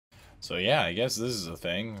So yeah, I guess this is a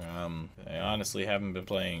thing. I honestly haven't been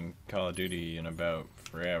playing Call of Duty in about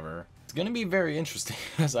forever. It's gonna be very interesting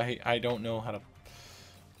because I don't know how to.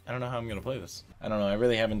 I don't know how I'm gonna play this. I don't know. I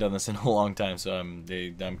really haven't done this in a long time, so I'm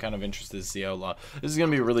kind of interested to see how long. This is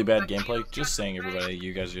gonna be really bad gameplay. Just saying, everybody,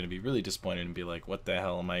 you guys are gonna be really disappointed and be like, "What the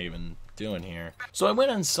hell am I even doing here?" So I went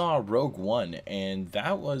and saw Rogue One, and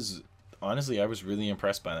that was honestly, I was really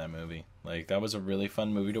impressed by that movie. Like, that was a really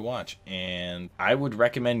fun movie to watch, and I would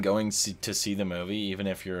recommend going to see the movie, even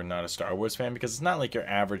if you're not a Star Wars fan, because it's not like your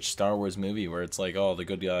average Star Wars movie where it's like, oh, the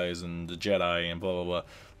good guys and the Jedi and blah blah blah.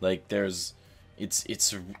 Like,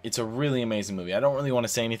 it's a really amazing movie. I don't really want to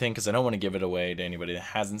say anything because I don't want to give it away to anybody that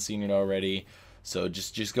hasn't seen it already. So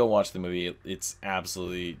just go watch the movie. It's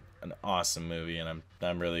absolutely an awesome movie, and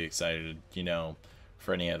I'm really excited,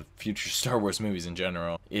 for any of future Star Wars movies in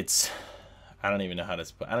general. I don't even know how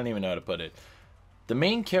to put it. The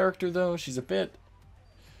main character though, she's a bit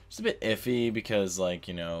iffy because, like,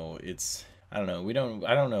 it's, I don't know.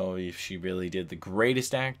 I don't know if she really did the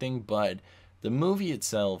greatest acting, but the movie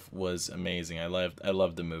itself was amazing. I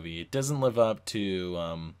loved the movie. It doesn't live up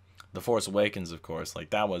to The Force Awakens, of course.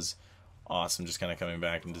 Like, that was awesome, just kind of coming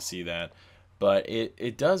back and to see that. But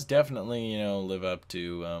it does definitely, live up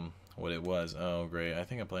to what it was. Oh, great. I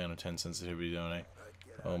think I play on a 10 sensitivity, don't I?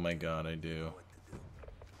 Oh my god, I do.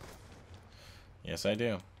 Yes, I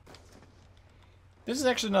do. This is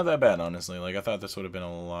actually not that bad, honestly. Like, I thought this would have been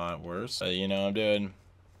a lot worse. I'm doing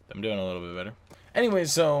a little bit better. Anyway,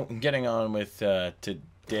 so getting on with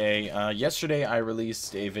today. Yesterday I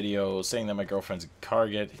released a video saying that my girlfriend's car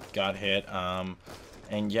got hit.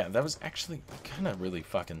 And yeah, that was actually kind of really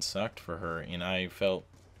fucking sucked for her. And I feel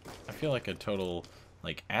like a total,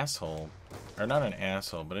 like, asshole, or not an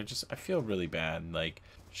asshole, but I feel really bad. Like,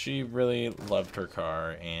 she really loved her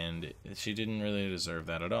car, and she didn't really deserve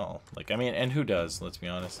that at all. Like, I mean, and who does? Let's be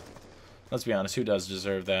honest. Who does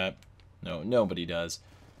deserve that? No, nobody does.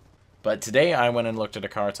 But today I went and looked at a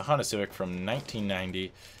car. It's a Honda Civic from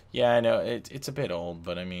 1990. Yeah, I know it's a bit old,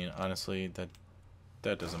 but I mean, honestly, that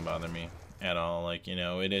doesn't bother me at all. Like,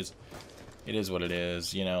 it is what it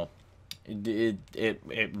is.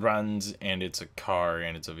 It runs, and it's a car,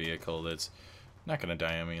 and it's a vehicle that's not gonna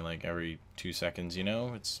die on me like every 2 seconds.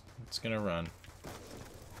 It's gonna run.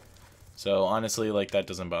 So honestly, like, that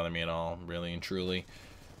doesn't bother me at all, really and truly.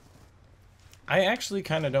 I actually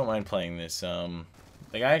kind of don't mind playing this.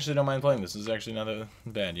 Like, I actually don't mind playing this. This is actually not that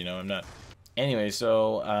bad, I'm not. Anyway,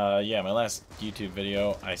 so, yeah, my last YouTube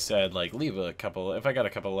video, I said, like, leave a couple, if I got a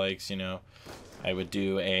couple likes, I would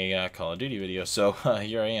do a Call of Duty video. So,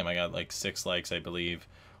 here I am. I got, like, 6 likes, I believe,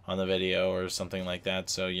 on the video or something like that.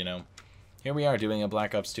 So, here we are doing a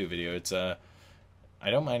Black Ops 2 video. It's, I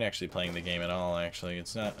don't mind actually playing the game at all, actually.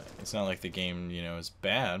 It's not like the game, is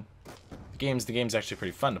bad. The game's actually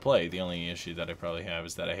pretty fun to play. The only issue that I probably have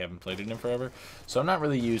is that I haven't played it in forever. So I'm not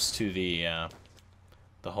really used to the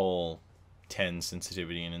whole 10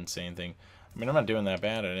 sensitivity and insane thing. I mean, I'm not doing that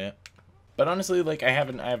bad at it. But honestly, like, I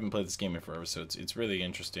haven't played this game in forever, so it's really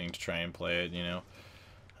interesting to try and play it,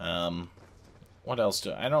 What else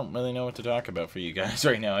I don't really know what to talk about for you guys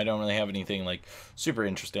right now. I don't really have anything, like, super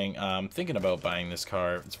interesting. I'm thinking about buying this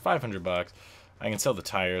car. It's 500 bucks. I can sell the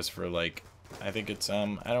tires for, like, I think it's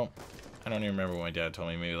I don't even remember what my dad told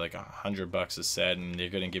me. Maybe like 100 bucks a set, and they're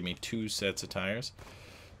gonna give me 2 sets of tires.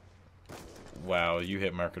 Wow, you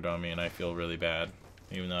hit markered on me, and I feel really bad,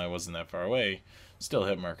 even though I wasn't that far away. Still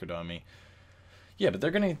hit markered on me. Yeah, but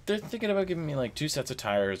they're thinking about giving me like 2 sets of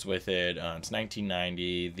tires with it. It's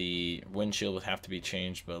 1990. The windshield would have to be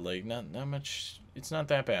changed, but like not much. It's not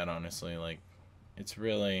that bad, honestly. Like, it's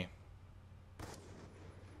really,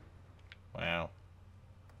 wow.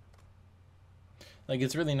 Like,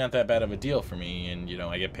 it's really not that bad of a deal for me, and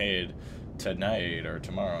I get paid tonight or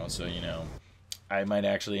tomorrow, so I might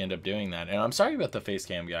actually end up doing that. And I'm sorry about the face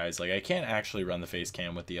cam, guys. Like, I can't actually run the face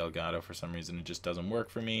cam with the Elgato for some reason. It just doesn't work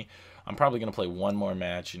for me. I'm probably gonna play one more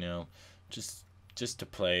match, just to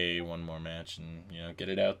play one more match and get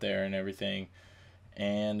it out there and everything.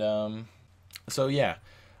 And so yeah,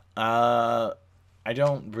 I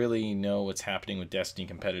don't really know what's happening with Destiny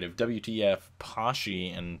Competitive. WTF,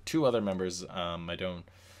 Pashi, and 2 other members,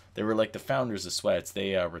 they were like the founders of Sweats.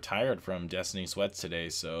 They retired from Destiny Sweats today,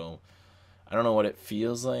 so I don't know what it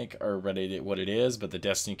feels like or what it is, but the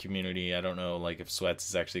Destiny community, I don't know, like, if Sweats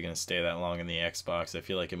is actually going to stay that long in the Xbox. I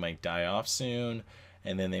feel like it might die off soon,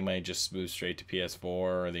 and then they might just move straight to PS4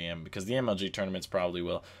 or because the MLG tournaments probably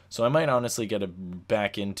will. So I might honestly get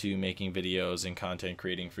back into making videos and content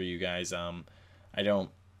creating for you guys. I don't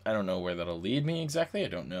know where that'll lead me exactly. I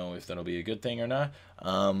don't know if that'll be a good thing or not.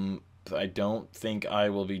 I don't think I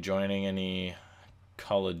will be joining any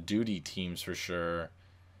Call of Duty teams for sure,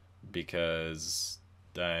 because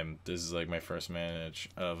this is like my first match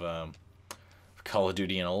of Call of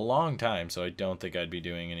Duty in a long time, so I don't think I'd be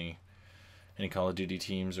doing any Call of Duty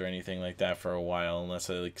teams or anything like that for a while, unless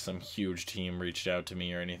like some huge team reached out to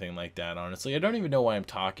me or anything like that. Honestly, I don't even know why I'm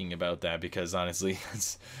talking about that, because honestly,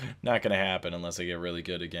 it's not gonna happen unless I get really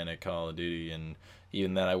good again at Call of Duty, and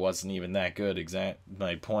even then I wasn't even that good. Exact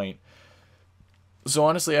my point. So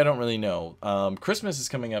honestly, I don't really know. Christmas is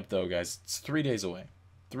coming up though, guys. It's 3 days away.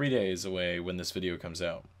 3 days away when this video comes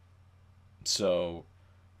out. So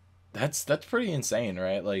that's pretty insane,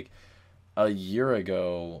 right? Like a year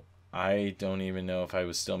ago, I don't even know if I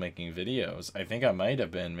was still making videos. I think I might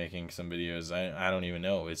have been making some videos. I don't even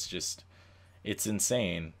know. It's just, it's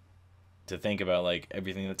insane to think about like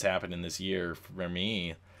everything that's happened in this year for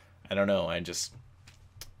me. I don't know.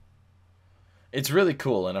 It's really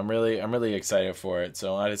cool, and I'm really excited for it.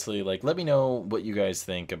 So honestly, like, let me know what you guys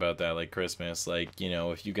think about that, like Christmas. Like, you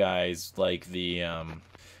know, if you guys like the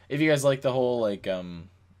if you guys like the whole like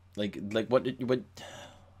what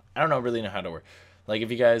I don't know really know how to work. Like,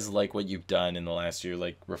 if you guys like what you've done in the last year,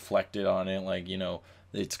 like, reflected on it, like, you know,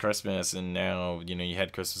 it's Christmas, and now, you know, you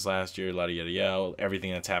had Christmas last year, yada, yada, yada,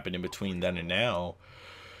 everything that's happened in between then and now,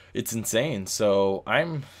 it's insane. So, I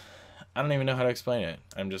don't even know how to explain it.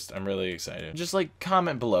 I'm really excited. Just, like,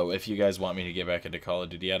 comment below if you guys want me to get back into Call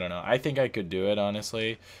of Duty. I don't know. I think I could do it,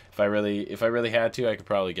 honestly. If I really had to, I could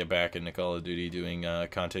probably get back into Call of Duty doing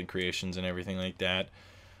content creations and everything like that.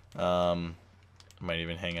 Might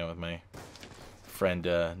even hang out with my friend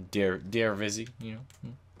Dare Vizzy, you know,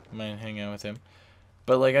 might hang out with him.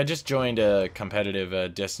 But like, I just joined a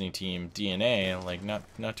competitive Destiny team, DNA, like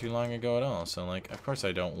not too long ago at all. So like, of course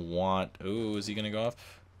I don't want. Ooh, is he gonna go off?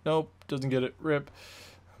 Nope, doesn't get it. Rip.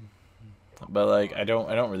 But like, I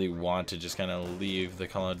don't really want to just kind of leave the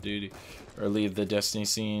Call of Duty or leave the Destiny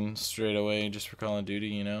scene straight away just for Call of Duty,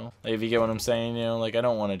 you know? Like, if you get what I'm saying, you know, like, I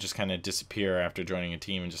don't want to just kind of disappear after joining a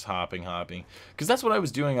team and just hopping. Because that's what I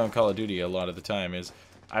was doing on Call of Duty a lot of the time, is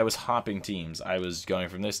I was hopping teams. I was going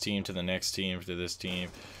from this team to the next team to this team.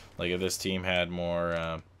 Like, if this team had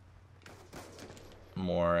more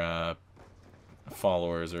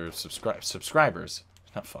followers or subscribers.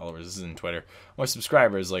 Not followers, this is in Twitter. More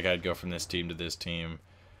subscribers, like, I'd go from this team to this team.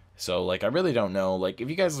 So, like, I really don't know. Like, if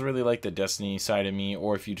you guys really like the Destiny side of me,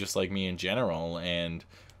 or if you just like me in general, and,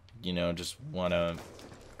 you know, just want to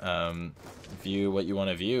view what you want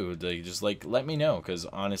to view, like, just, like, let me know. Because,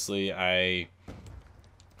 honestly, I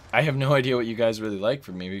have no idea what you guys really like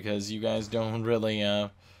from me, because you guys don't really,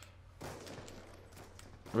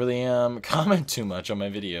 comment too much on my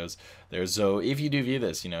videos. So if you do view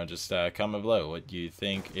this, you know, just comment below what you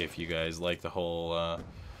think, if you guys like the whole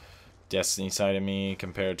Destiny side of me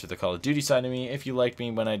compared to the Call of Duty side of me, if you liked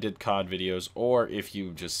me when I did COD videos, or if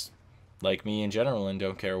you just like me in general and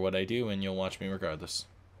don't care what I do and you'll watch me regardless.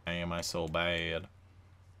 Am I so bad?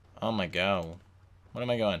 Oh my god. What am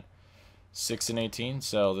I going? 6-18?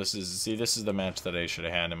 So this is the match that I should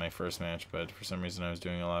have had in my first match, but for some reason I was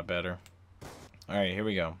doing a lot better. Alright, here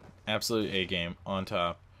we go. Absolute A game on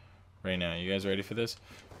top right now. You guys ready for this?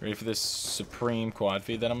 Ready for this supreme quad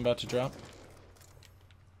feed that I'm about to drop?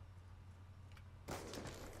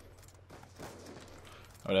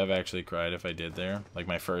 I would have actually cried if I did there. Like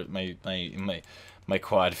my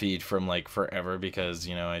quad feed from like forever, because,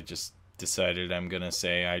 you know, I just decided I'm gonna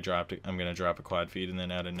drop a quad feed, and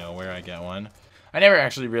then out of nowhere I get one. I never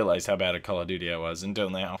actually realized how bad at Call of Duty I was until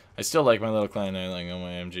now. I still like my little clan. I like, oh,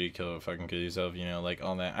 my MG, kill yourself, you know, like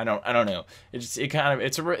all that. I don't know.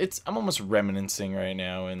 I'm almost reminiscing right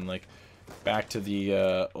now, and like back to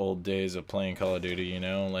the old days of playing Call of Duty, you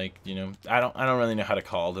know, like, you know, I don't really know how to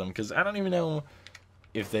call them, because I don't even know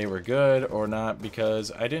if they were good or not,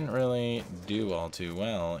 because I didn't really do all too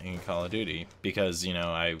well in Call of Duty, because, you know,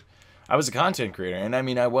 I was a content creator, and I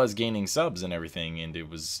mean, I was gaining subs and everything, and it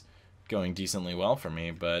was going decently well for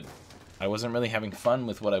me, but I wasn't really having fun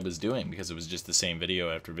with what I was doing, because it was just the same video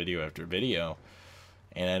after video after video,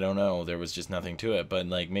 and I don't know, there was just nothing to it. But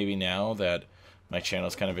like, maybe now that my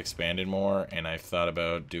channel's kind of expanded more, and I've thought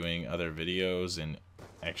about doing other videos and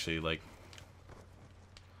actually like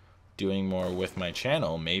doing more with my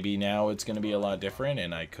channel, maybe now it's going to be a lot different,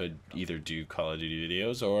 and I could either do Call of Duty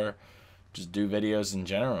videos or just do videos in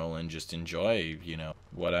general and just enjoy, you know,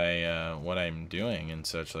 what I'm doing and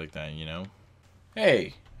such like that, you know.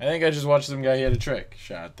 Hey, I think I just watched some guy hit a trick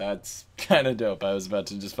shot. That's kind of dope. I was about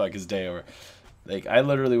to just fuck his day over. Like, I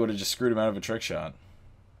literally would have just screwed him out of a trick shot.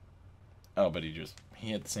 Oh, but he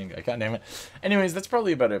hit the same guy. God damn it. Anyways, that's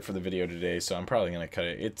probably about it for the video today, so I'm probably going to cut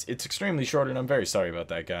it. It's extremely short, and I'm very sorry about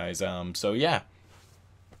that, guys. So yeah.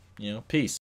 You know, peace.